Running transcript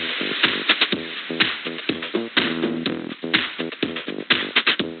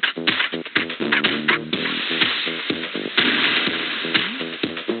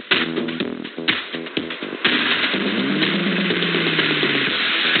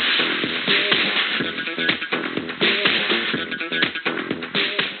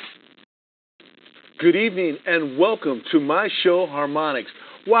Good evening and welcome to my show, Harmonics.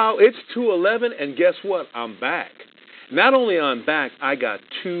 Wow, it's 2:11 and guess what? I'm back. Not only I'm back, I got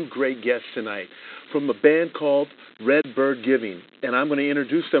two great guests tonight from a band called Redbird Giving. And I'm going to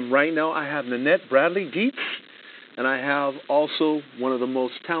introduce them right now. I have Nanette Deets, and I have also one of the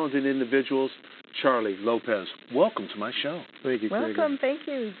most talented individuals, Charlie Lopez. Welcome to my show. Thank you, Gregory. Welcome, thank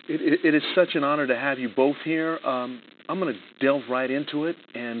you. It is such an honor to have you both here. I'm going to delve right into it.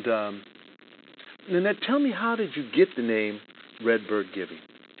 And Nanette, tell me, how did you get the name Redbird Giving?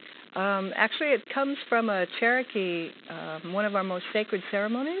 Actually, it comes from a Cherokee, one of our most sacred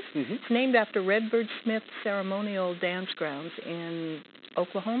ceremonies. Mm-hmm. It's named after Redbird Smith Ceremonial Dance Grounds in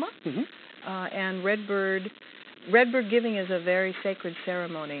Oklahoma. Mm-hmm. And Redbird Giving is a very sacred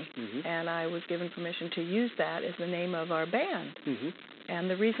ceremony, mm-hmm. and I was given permission to use that as the name of our band. Mm-hmm. And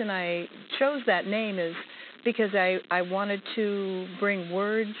the reason I chose that name is because I wanted to bring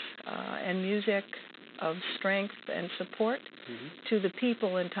words and music of strength and support mm-hmm. to the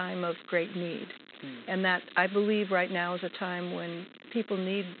people in time of great need. Mm-hmm. And that, I believe, right now is a time when people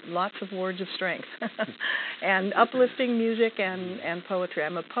need lots of words of strength and uplifting music and poetry.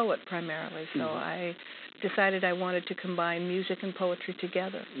 I'm a poet primarily, so mm-hmm. I decided I wanted to combine music and poetry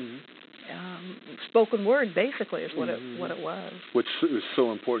together. Mm-hmm. Spoken word, basically, is what mm-hmm. it was. Which is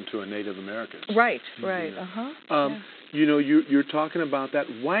so important to a Native American. Right, mm-hmm. right, yeah. You know, you're talking about that.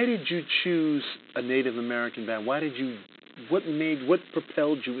 Why did you choose a Native American band? What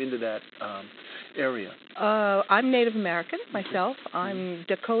propelled you into that area? I'm Native American myself. I'm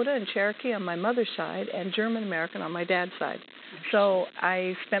Dakota and Cherokee on my mother's side and German American on my dad's side. So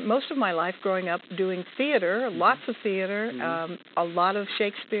I spent most of my life growing up doing theater, lots of theater, mm-hmm. A lot of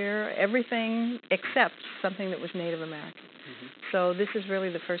Shakespeare, everything except something that was Native American. Mm-hmm. So this is really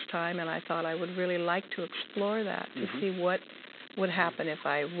the first time, and I thought I would really like to explore that to mm-hmm. see what would happen if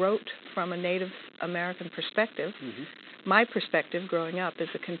I wrote from a Native American perspective, mm-hmm. my perspective growing up as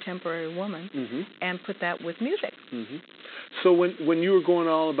a contemporary woman, mm-hmm. and put that with music. Mm-hmm. So when you were going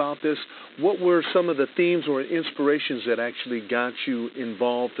all about this, what were some of the themes or inspirations that actually got you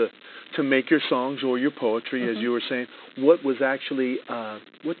involved to make your songs or your poetry, mm-hmm. as you were saying? What was actually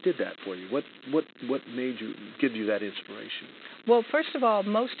what did that for you? What made you give you that inspiration? Well, first of all,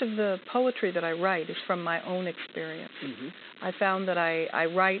 most of the poetry that I write is from my own experience. Mm-hmm. I found that I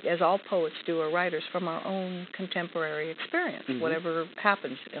write, as all poets do or writers, from our own contemporary experience, mm-hmm. whatever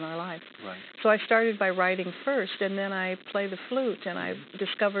happens in our life. Right. So I started by writing first, and then I play the flute, and I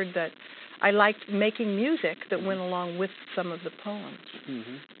discovered that I liked making music that mm-hmm. went along with some of the poems.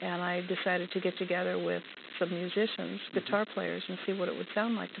 Mm-hmm. And I decided to get together with some musicians, guitar mm-hmm. players, and see what it would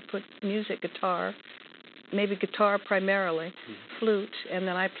sound like to put music, guitar, maybe guitar primarily, mm-hmm. flute, and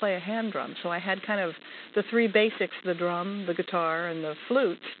then I play a hand drum. So I had kind of the three basics, the drum, the guitar, and the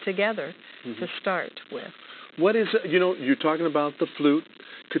flute together mm-hmm. to start with. What is, you're talking about the flute,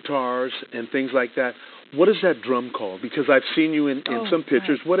 guitars, and things like that. What is that drum called? Because I've seen you in some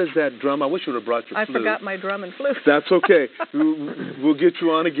pictures. Right. What is that drum? I wish you would have brought your flute. I forgot my drum and flute. That's okay. We'll get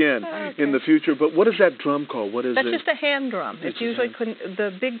you on again in the future. But what is that drum called? What is That's it? just a hand drum. It's usually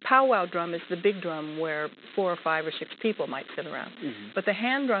the big powwow drum is the big drum where 4 or 5 or 6 people might sit around. Mm-hmm. But the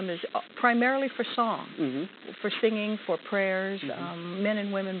hand drum is primarily for song, mm-hmm. for singing, for prayers. Mm-hmm. Men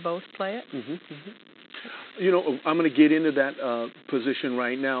and women both play it. Mm-hmm. Mm-hmm. I'm going to get into that position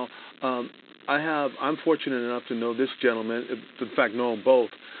right now. I'm fortunate enough to know this gentleman, in fact, know them both,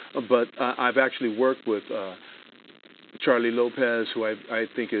 but I've actually worked with Charlie Lopez, who I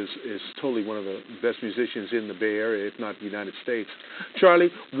think is totally one of the best musicians in the Bay Area, if not the United States.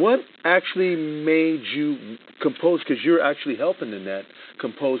 Charlie, what actually made you compose, because you're actually helping Nanette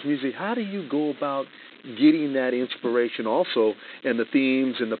compose music, how do you go about getting that inspiration also, and the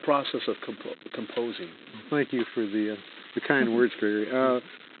themes and the process of composing? Thank you for the kind words, Gregory.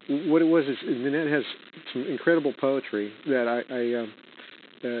 What it was is Nanette has some incredible poetry that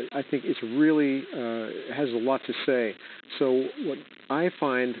I think it's really has a lot to say. So what I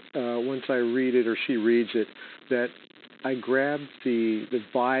find once I read it or she reads it, that I grab the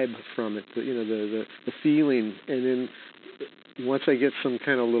vibe from it, the feeling, and then once I get some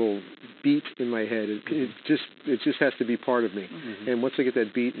kind of little beat in my head, it just has to be part of me. Mm-hmm. And once I get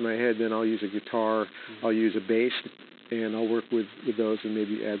that beat in my head, then I'll use a guitar, mm-hmm. I'll use a bass, and I'll work with those and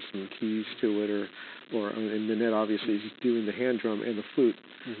maybe add some keys to it, and Nanette obviously is doing the hand drum and the flute.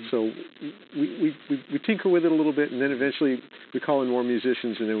 Mm-hmm. So we tinker with it a little bit, and then eventually we call in more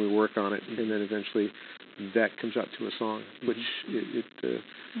musicians, and then we work on it, mm-hmm. and then eventually that comes out to a song, which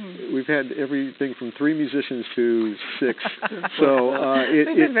we've had everything from 3 musicians to 6. So We've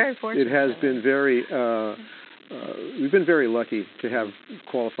been very fortunate. it has been very we've been very lucky to have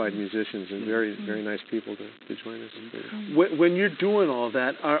qualified musicians and very, very nice people to join us. When you're doing all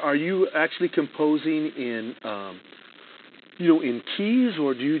that, are you actually composing in, in keys,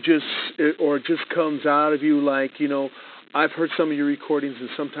 or do you or it just comes out of you like, I've heard some of your recordings, and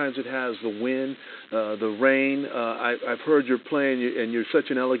sometimes it has the wind, the rain. I've heard you're playing, and you're such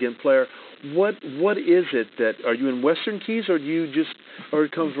an elegant player. What is it that, are you in Western keys, or or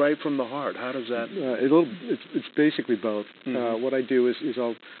it comes right from the heart? How does that? It's basically both. What I do is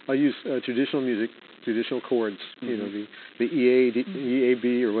I'll use traditional music, traditional chords, the E, A,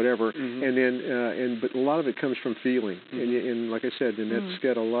 B, or whatever, and then but a lot of it comes from feeling, and like I said, Nanette's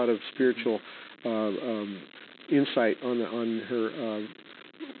got a lot of spiritual insight on her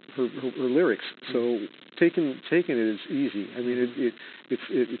lyrics. So taking it is easy. I mean,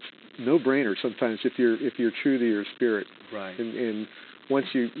 it's no brainer sometimes if you're true to your spirit. Right. And once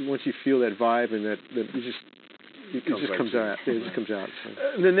you feel that vibe and that it just comes out. It just comes out.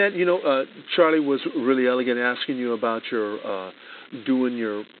 So. Nanette, Charlie was really elegant asking you about your doing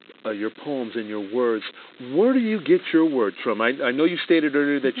your poems and your words. Where do you get your words from? I know you stated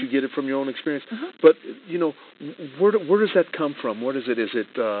earlier that you get it from your own experience, but where does that come from? What is it? Is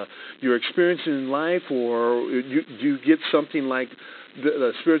it your experience in life, or do you get something like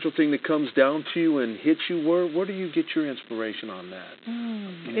the spiritual thing that comes down to you and hits you? Where do you get your inspiration on that?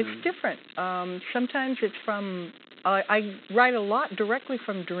 It's different. Sometimes it's from. I write a lot directly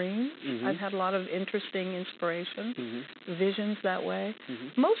from dreams. I've had a lot of interesting inspiration, visions that way.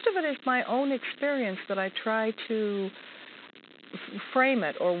 Most of it is my own experience that I try to frame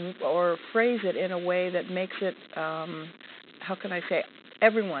it or phrase it in a way that makes it, how can I say,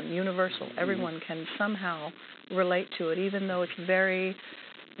 universal. Everyone can somehow relate to it, even though it's very,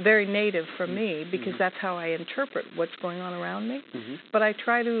 very native for me, because that's how I interpret what's going on around me. But I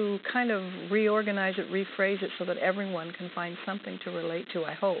try to kind of reorganize it, rephrase it, so that everyone can find something to relate to,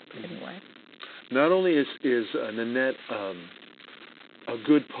 I hope, anyway. Not only is Nanette a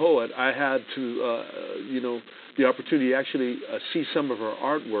good poet, I had to, the opportunity to actually see some of her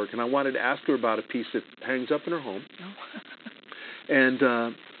artwork, and I wanted to ask her about a piece that hangs up in her home.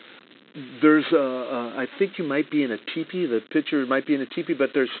 And there's I think you might be in a teepee. The picture might be in a teepee,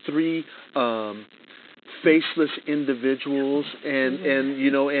 but there's three faceless individuals, and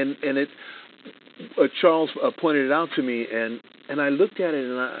it. Charles pointed it out to me, and I looked at it,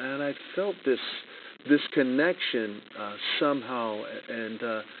 and I felt this connection somehow, and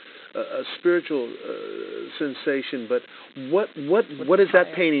a spiritual sensation. But what is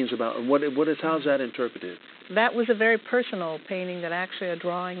that painting's about, and how's that interpreted? That was a very personal painting, that actually a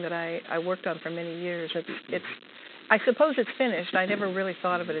drawing that I worked on for many years. It's I suppose it's finished. I never really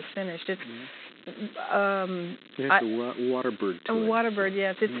thought of it as finished. It's the water bird. Water bird,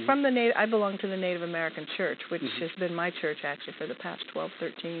 yes. It's from the Native. I belong to the Native American Church, which has been my church actually for the past 12,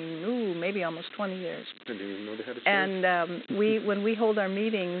 13, maybe almost 20 years. I didn't even know they had a church. And when we hold our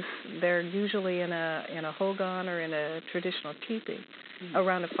meetings, they're usually in a hogan or in a traditional teepee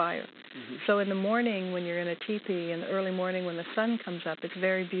around a fire. So in the morning, when you're in a teepee, in the early morning when the sun comes up, it's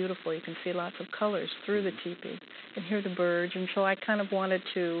very beautiful. You can see lots of colors through the teepee and hear the birds. And so I kind of wanted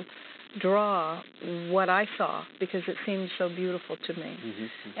to draw what I saw, because it seemed so beautiful to me.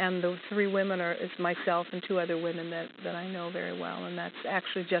 And the three women is myself and two other women that I know very well, and that's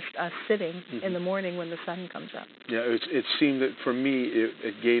actually just us sitting in the morning when the sun comes up. Yeah, it seemed that for me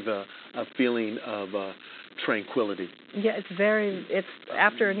it gave a feeling of tranquility. Yeah, it's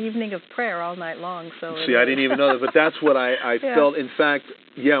after an evening of prayer all night long. So see, I didn't even know that, but that's what I felt. In fact,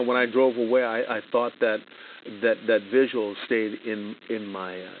 when I drove away, I thought that visual stayed in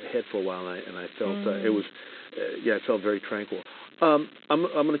my head for a while, and I felt it was, it felt very tranquil. I'm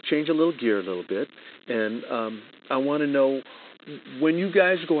going to change a little gear a little bit, and I want to know, when you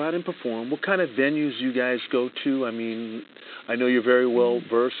guys go out and perform, what kind of venues you guys go to? I mean, I know you're very well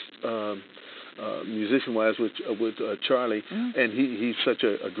versed musician-wise with Charlie, and he's such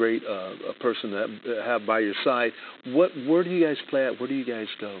a great person to have by your side. Where do you guys play at? Where do you guys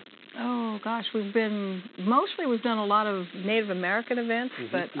go? Oh gosh, we've done a lot of Native American events,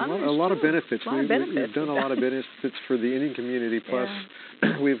 but a lot of benefits. We've done a lot of benefits for the Indian community. Plus,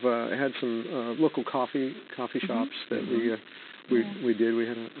 we've had some local coffee shops that we did. We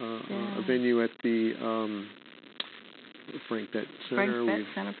had a venue at the Frank Bett Center.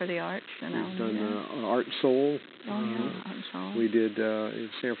 Center for the Arts. We've done Art and Soul. Art and Soul. We did in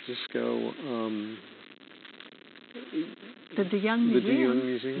San Francisco. The De Young The Museum. De Young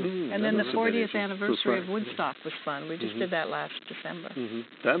Museum. And then the That's 40th amazing. anniversary of Woodstock was fun. We just did that last December.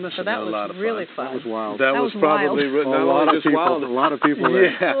 That must So have that been a was lot of really fun. fun. That was wild. That was probably wild. not a lot only of just people. wild. A lot of people.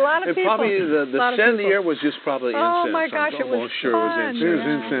 There. Yeah, A lot of and people. probably the A lot of scent in the people. air was just probably Oh incense. my gosh, I'm it was almost sure it was fun. incense. It was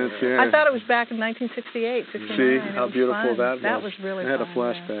incense. Yeah. I thought it was back in 1968, 59. See It how was beautiful fun. that was. That was really I had fun. a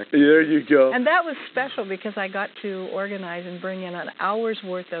flashback. There you go. And that was special because I got to organize and bring in an hour's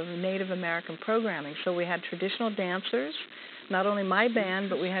worth of Native American programming. So we had traditional dancers, not only my band,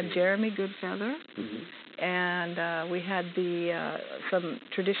 but we had Jeremy Goodfeather, and we had some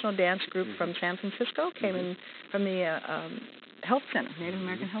traditional dance group from San Francisco came in from the Health Center, Native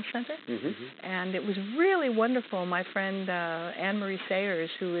American Health Center, and it was really wonderful. My friend Anne Marie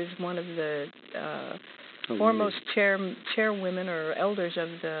Sayers, who is one of the foremost chairwomen or elders of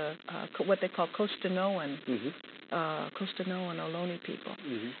the what they call Costanoan Ohlone people.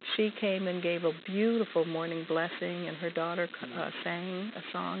 She came and gave a beautiful morning blessing, and her daughter sang a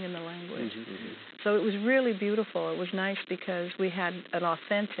song in the language. So it was really beautiful. It was nice because we had an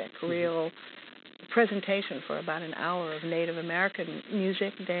authentic, real presentation for about an hour of Native American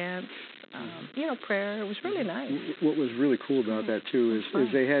music, dance, prayer. It was really nice. What was really cool about that too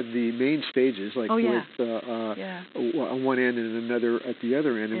is they had the main stages with on one end and another at the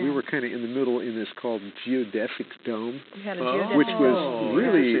other end, and we were kind of in the middle in this called geodesic dome, We had a geodesic which was dome.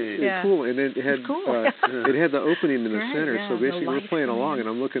 really cool, and it had it had the opening in the center. Yeah, So basically, we're playing lights, along, and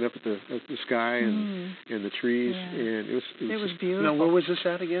I'm looking up at the sky and the trees, and it was beautiful. Now, where was this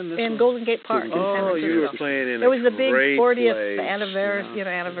at again? In Golden Gate Park. In San Oh, Francisco. you were playing in It was the big great 40th place.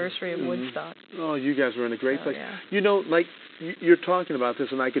 anniversary of Woodstock. Oh, you guys were in a great place. Yeah. You know, like you're talking about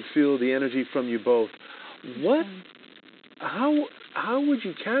this, and I could feel the energy from you both. What? How would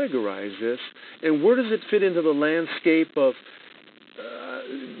you categorize this, and where does it fit into the landscape of?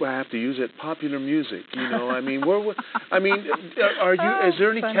 I have to use it. Popular music. I mean, are you? Is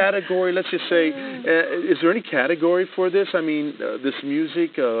there any category? Let's just say, is there any category for this? I mean, this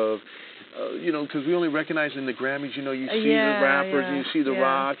music of. Because we only recognize in the Grammys, you see the rappers and you see the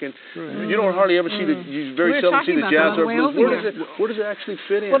rock, and you don't hardly ever see you very seldom see the jazz or blues. Where does it actually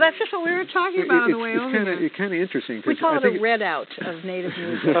fit in? Well, that's just what we were talking about on the way over here. It's kind of interesting. We call it a red out of Native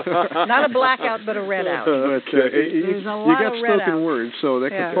music. Not a blackout, but a red out. But There's a lot you got of red spoken outs. words, so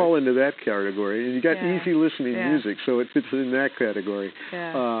that could fall into that category. And you got easy listening music, so it fits in that category.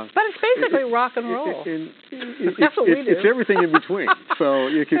 Yeah. But it's basically rock and roll. That's what we do. It's everything in between. So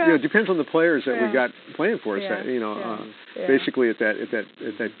it depends on the players that we got playing for us. Basically at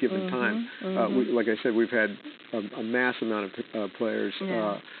that given time. Like I said, we've had a mass amount of players,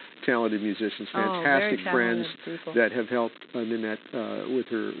 talented musicians, fantastic friends that have helped Nanette with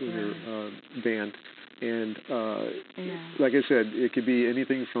her band. And like I said, it could be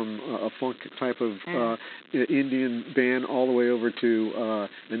anything from a funk type of Indian band all the way over to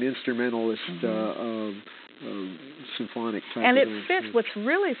an instrumentalist symphonic type. And of it fits. What's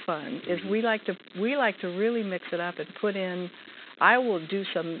really fun is we like to really mix it up and put in. I will do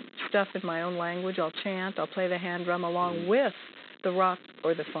some stuff in my own language. I'll chant. I'll play the hand drum along with the rock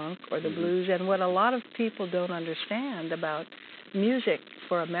or the funk or the blues. And what a lot of people don't understand about music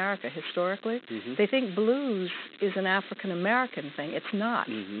for America historically, they think blues is an African American thing. It's not.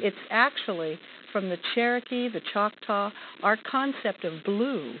 It's actually from the Cherokee, the Choctaw. Our concept of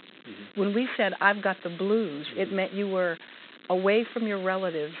blue, when we said I've got the blues, it meant you were away from your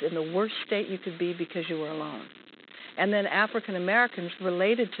relatives in the worst state you could be because you were alone. And then African Americans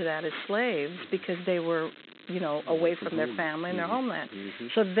related to that as slaves because they were away from their family and their homeland.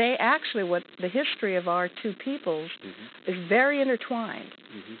 So they actually, what the history of our two peoples is very intertwined.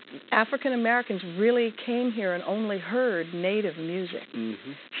 African Americans really came here and only heard native music.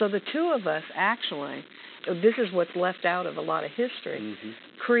 So the two of us actually, this is what's left out of a lot of history,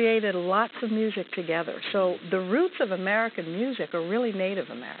 created lots of music together. So the roots of American music are really Native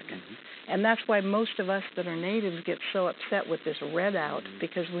American. And that's why most of us that are natives get so upset with this red out,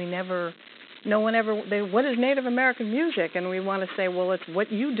 because no one ever, what is Native American music? And we want to say, well, it's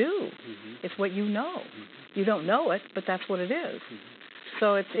what you do. It's what you know. You don't know it, but that's what it is.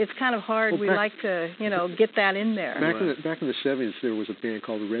 So it's kind of hard. We like to, get that in there. Back in the 70s, there was a band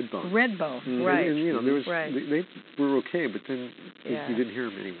called Redbone. Redbone, right. And there was they were okay, but then you didn't hear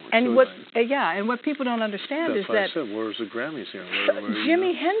them anymore. And what people don't understand is that. Where's the Grammys here?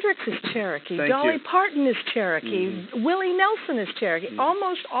 Jimi Hendrix is Cherokee. Dolly Parton is Cherokee. Willie Nelson is Cherokee.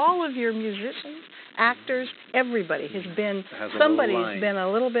 Almost all of your musicians, actors, everybody has been somebody's been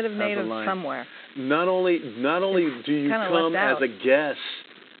a little bit of native somewhere. Not only do you come as a guest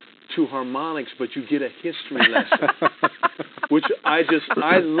to harmonics, but you get a history lesson. which I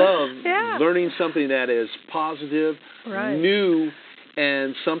love Yeah. learning something that is positive, Right. new,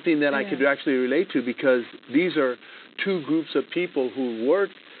 and something that I could actually relate to, because these are two groups of people who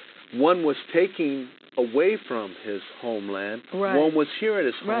worked. One was taking away from his homeland. Right. One was here at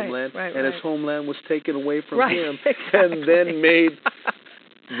his homeland, right, and right. his homeland was taken away from Right, him, exactly. and then made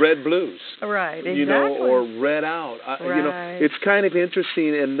Red Blues. Right, exactly. You know, or Red Out. You know, Right. it's kind of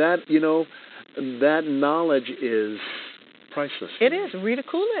interesting, and that, you know, that knowledge is priceless. It is. Rita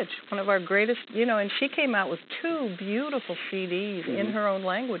Coolidge, one of our greatest, you know, and she came out with 2 beautiful CDs in her own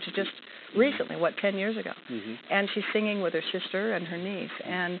language just recently, 10 years ago. And she's singing with her sister and her niece.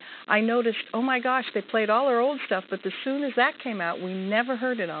 And I noticed, oh my gosh, they played all her old stuff, but as soon as that came out, we never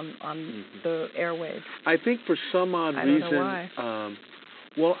heard it on the airwaves. I think for some odd reason, I don't know why.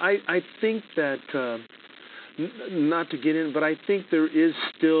 Well, I think that, not to get in, but I think there is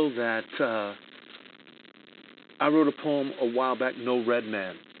still that, I wrote a poem a while back, No Red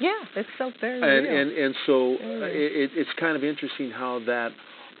Man. Yeah, it's so very real. And so it's kind of interesting how that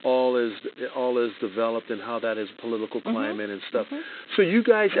all is developed, and how that is political climate and stuff. So you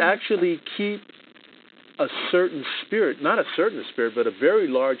guys actually keep a certain spirit, not a certain spirit, but a very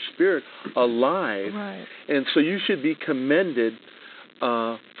large spirit alive. Right. And so you should be commended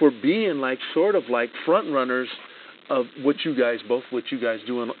for being sort of like front runners of what you guys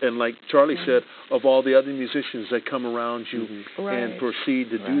do, and like Charlie said, of all the other musicians that come around you and proceed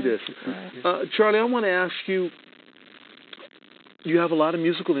to do this. Right. Charlie, I want to ask you, you have a lot of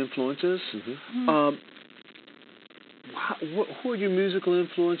musical influences. Who are your musical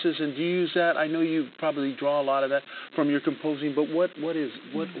influences, and do you use that? I know you probably draw a lot of that from your composing, but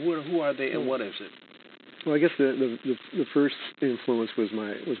who are they, and what is it? Well, I guess the first influence was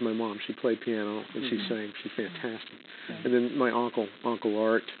my mom. She played piano and she sang. She's fantastic. And then my Uncle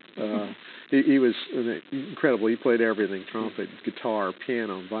Art, he was incredible. He played everything: trumpet, guitar,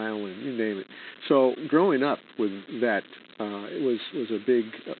 piano, violin, you name it. So growing up with that, it was a big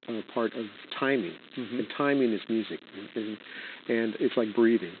part of timing. And timing is music, and it's like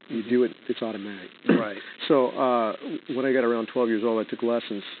breathing. You do it; it's automatic. Right. So when I got around 12 years old, I took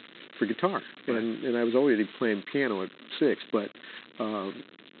lessons for guitar, and I was already playing piano at 6. But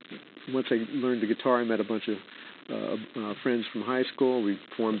once I learned the guitar, I met a bunch of friends from high school. We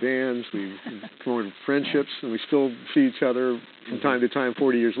formed bands, we formed friendships, and we still see each other from time to time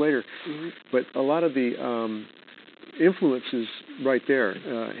 40 years later. But a lot of the influences right there,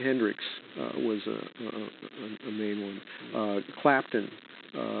 Hendrix was a main one, Clapton,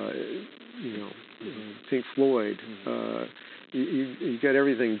 Pink Floyd, you got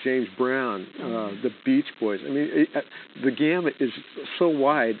everything, James Brown, the Beach Boys. I mean, the gamut is so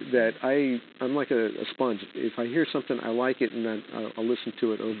wide that I'm like a sponge. If I hear something, I like it, and then I'll listen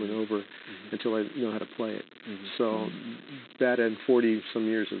to it over and over until I know how to play it. So that, and 40-some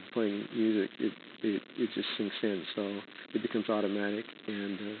years of playing music, it just sinks in. So it becomes automatic,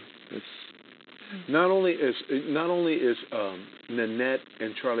 and it's... Not only is Nanette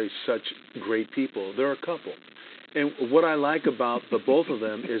and Charlie such great people, they're a couple. And what I like about the both of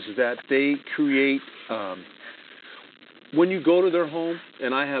them is that they create, when you go to their home,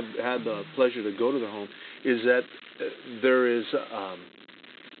 and I have had the pleasure to go to their home, is that there is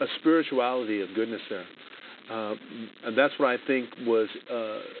a spirituality of goodness there. And that's what I think was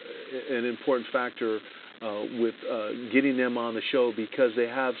an important factor with getting them on the show, because they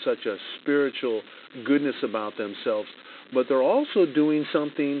have such a spiritual goodness about themselves. But they're also doing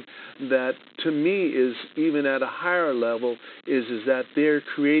something that, to me, is even at a higher level, is that they're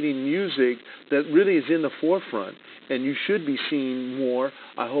creating music that really is in the forefront, and you should be seeing more.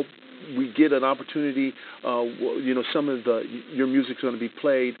 I hope we get an opportunity. Some of your music's going to be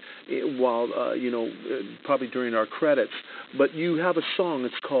played while probably during our credits. But you have a song.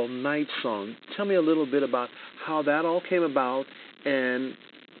 It's called Night Song. Tell me a little bit about how that all came about, and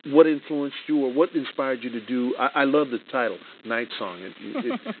what influenced you, or what inspired you to do? I love the title, Night Song.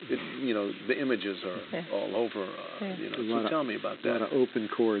 The images are all over. So tell me about that. A lot of open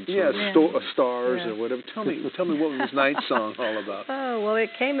chords. Stars or whatever. Tell me what was Night Song all about? Oh, well,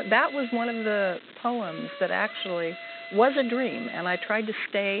 that was one of the poems that actually was a dream, and I tried to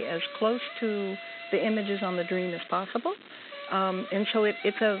stay as close to the images on the dream as possible. And so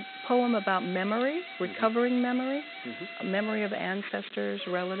it's a poem about memory, recovering memory, memory of ancestors,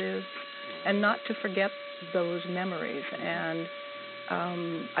 relatives, and not to forget those memories. And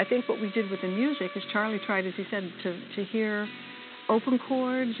I think what we did with the music is Charlie tried, as he said, to hear open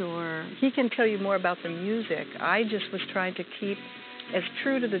chords, or he can tell you more about the music. I just was trying to keep as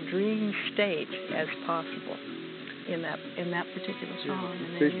true to the dream state as possible. in that particular song.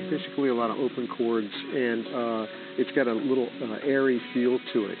 Yeah. And basically a lot of open chords, and it's got a little airy feel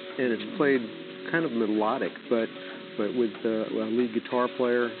to it, and it's played kind of melodic, but with a lead guitar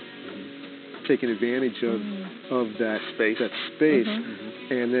player taking advantage of that space,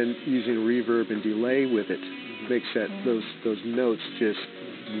 and then using reverb and delay with it makes those notes just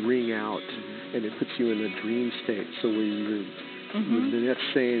ring out, and it puts you in a dream state. So where you're, when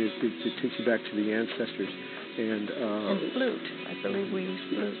Nanette's saying it takes you back to the ancestors, and flute. I believe we use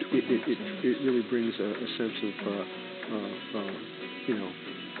flute. It really brings a sense of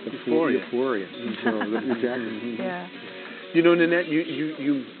euphoria. So, exactly. Yeah. You know, Nanette,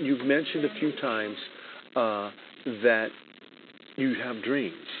 you've mentioned a few times that you have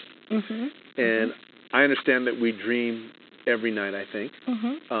dreams, and I understand that we dream every night. I think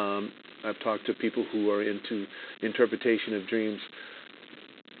I've talked to people who are into interpretation of dreams.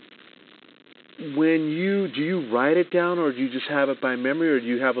 Do you write it down, or do you just have it by memory, or do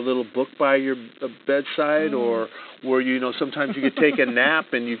you have a little book by your bedside, or where sometimes you could take a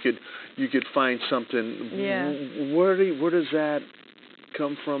nap and you could find something? Yeah. Where does that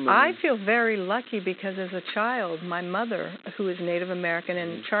come from? I feel very lucky because as a child, my mother, who is Native American,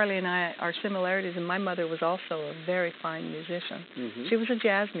 and Charlie and I are similarities, and my mother was also a very fine musician. She was a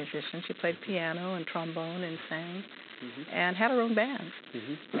jazz musician. She played piano and trombone and sang. And had her own band.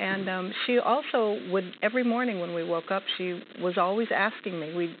 And she also would, every morning when we woke up, she was always asking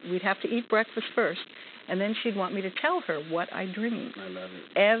me, we'd have to eat breakfast first, and then she'd want me to tell her what I dreamed. I love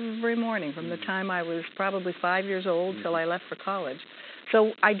it. Every morning from the time I was probably 5 years old till I left for college.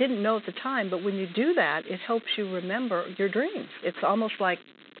 So I didn't know at the time, but when you do that, it helps you remember your dreams. It's almost like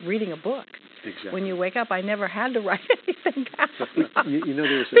reading a book. Exactly. When you wake up, I never had to write anything down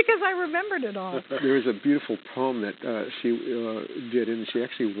because I remembered it all. There was a beautiful poem that she did, and she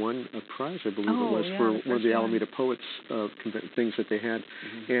actually won a prize, I believe it was, for one of the Alameda Poets things that they had.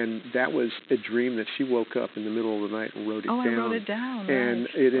 And that was a dream that she woke up in the middle of the night and wrote it down. I wrote it down. And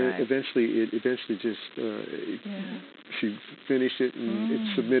eventually just she finished it and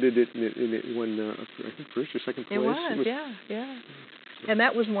it submitted it, and it won I think first or second place. It was, yeah. And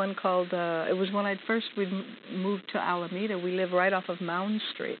that was one called, it was when we moved to Alameda. We live right off of Mound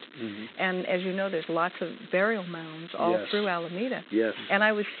Street. And as you know, there's lots of burial mounds all through Alameda. Yes. And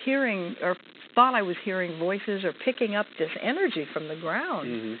I was hearing, or thought I was hearing voices or picking up this energy from the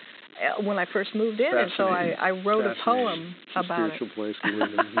ground when I first moved in. And so I wrote a poem about spiritual it. Place we live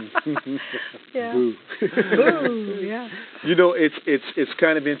in. Yeah. Boo. Boo, yeah. You know, it's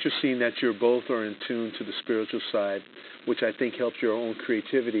kind of interesting that you both are in tune to the spiritual side, which I think helps your own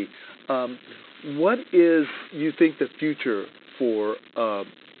creativity. What is, you think, the future for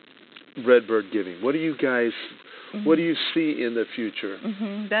Redbird Giving? What do you guys, what do you see in the future?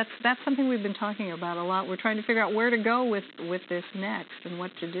 That's something we've been talking about a lot. We're trying to figure out where to go with this next and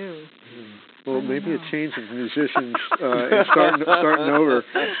what to do. Well, maybe a change of musicians and starting over.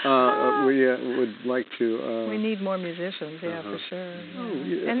 We would like to. We need more musicians, for sure.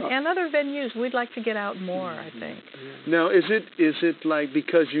 And other venues. We'd like to get out more, I think. Now, is it like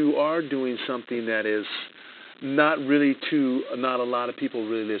because you are doing something that is not a lot of people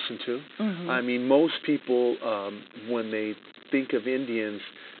really listen to? I mean, most people, when they think of Indians,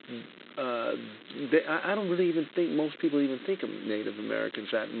 I don't really even think most people even think of Native Americans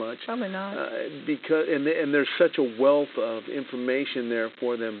that much. Probably not. Because there's such a wealth of information there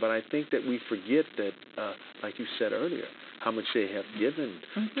for them, but I think that we forget that, like you said earlier, how much they have given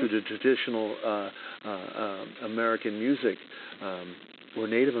to the traditional American music or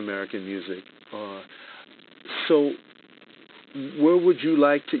Native American music. So where would you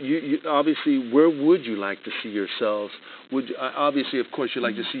like to? Obviously, where would you like to see yourselves? Obviously, of course, you'd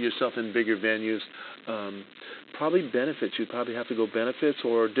like to see yourself in bigger venues. Probably benefits. You'd probably have to go benefits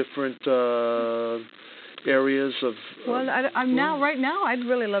or different areas of. Well, right now, I'd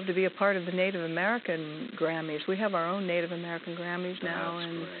really love to be a part of the Native American Grammys. We have our own Native American Grammys now,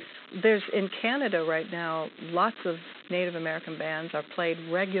 and there's in Canada right now lots of Native American bands are played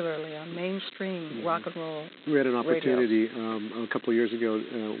regularly on mainstream rock and roll. We had an opportunity a couple of years ago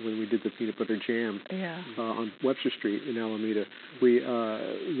when we did the Peanut Butter Jam on Webster Street in Alameda.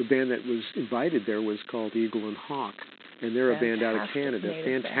 The band that was invited there was called Eagle and Hawk, and they're a band out of Canada.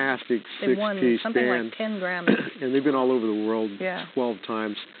 Fantastic six-piece something band. Like 10 Grammys. And they've been all over the world 12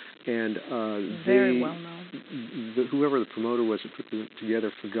 times. And very well known. Whoever the promoter was that put them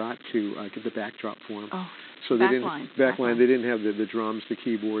together forgot to get the backdrop for them. Oh, so they backline. They didn't have the drums, the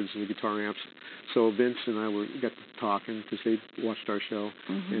keyboards, and the guitar amps. So Vince and I got to talking because they watched our show,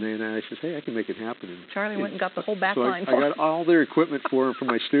 and I said, "Hey, I can make it happen." And Charlie went and got the whole backline. So I got all their equipment for him from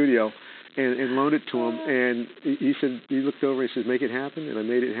my studio, and loaned it to him. And he said, he looked over and he said, make it happen. And I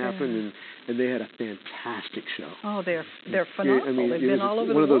made it happen. And they had a fantastic show. Oh, they're phenomenal. I mean, they've been all over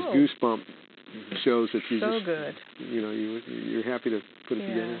the world. One of those goosebump shows that you so just, good. You know, you're happy to put it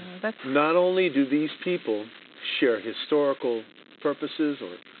together. Not only do these people share historical purposes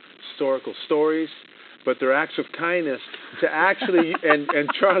or historical stories, but their acts of kindness to actually, and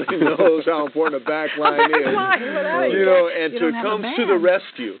Charlie knows how important a back line is, you know, and to come to the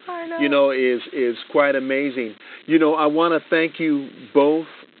rescue, you know, is quite amazing. You know, I want to thank you both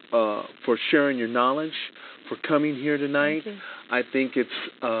for sharing your knowledge, for coming here tonight. I think it's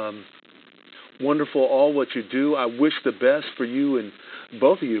wonderful all what you do. I wish the best for you and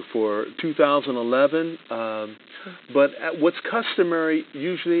both of you for 2011. But what's customary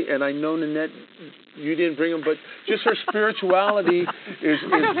usually, and I know Nanette, you didn't bring them, but just her spirituality is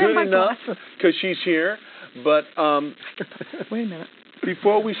good enough because she's here. But wait a minute.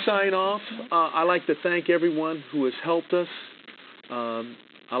 Before we sign off, I'd like to thank everyone who has helped us.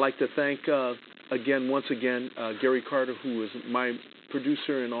 I'd like to thank once again, Gary Carter, who is my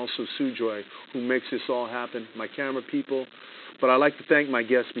producer, and also Sue Joy, who makes this all happen, my camera people. But I'd like to thank my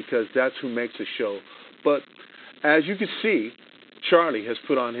guests because that's who makes the show. But as you can see, Charlie has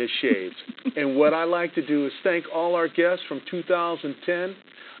put on his shades. And what I like to do is thank all our guests from 2010.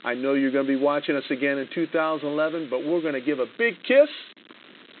 I know you're going to be watching us again in 2011, but we're going to give a big kiss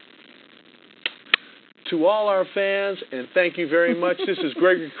to all our fans, and thank you very much. This is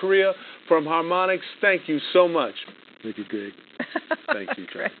Gregory Correa from Harmonics. Thank you so much. Thank you, Greg. Thank you,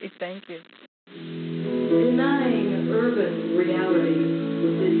 Charlie. Great, thank you. Denying urban reality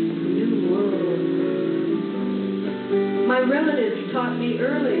with this new world. My relatives taught me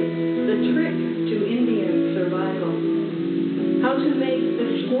early the trick to Indian survival. How to make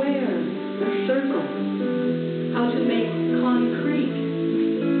the square a circle. How to make concrete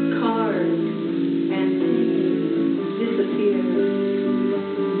carved and disappear.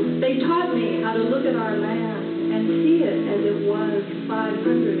 They taught me how to look at our land and see it as it was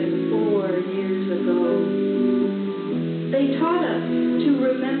 504 years ago. They taught us to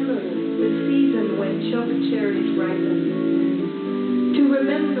remember the season when choke cherries ripen, to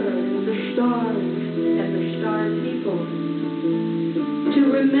remember the stars and the star people, to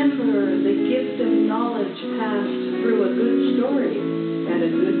remember the gift of knowledge passed through a good story and a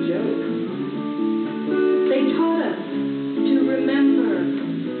good joke. They taught us to remember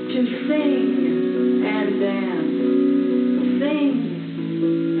to sing and dance. Sing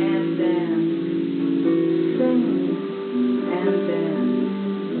and dance. Sing and dance.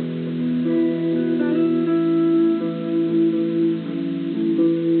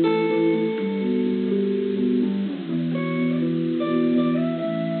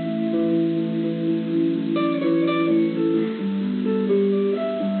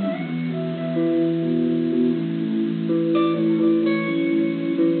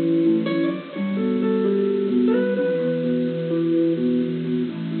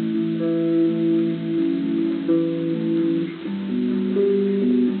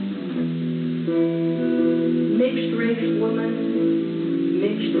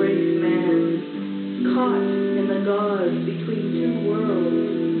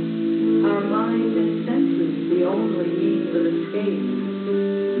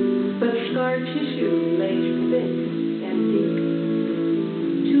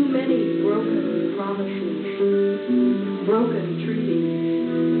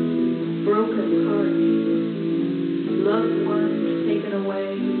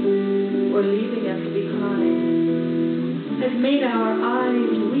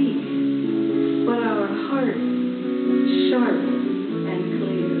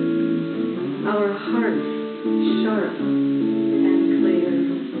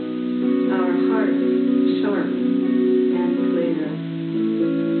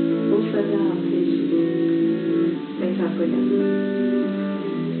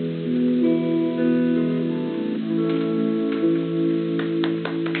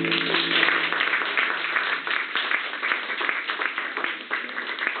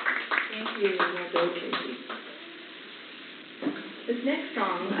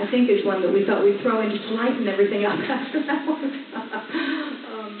 Lighten everything up after that one.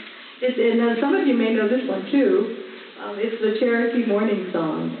 Some of you may know this one too. It's the Cherokee Morning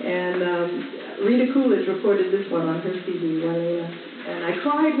Song, and Rita Coolidge recorded this one on her CD, and I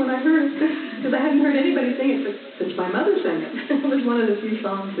cried when I heard it because I hadn't heard anybody sing it since my mother sang it. It was one of the few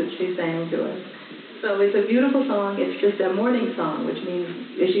songs that she sang to us. So it's a beautiful song. It's just a morning song, which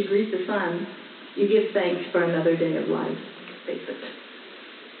means as you greet the sun, you give thanks for another day of life, basically.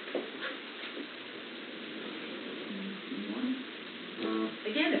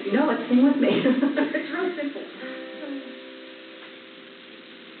 Again, If you know it, sing with me. It's real simple.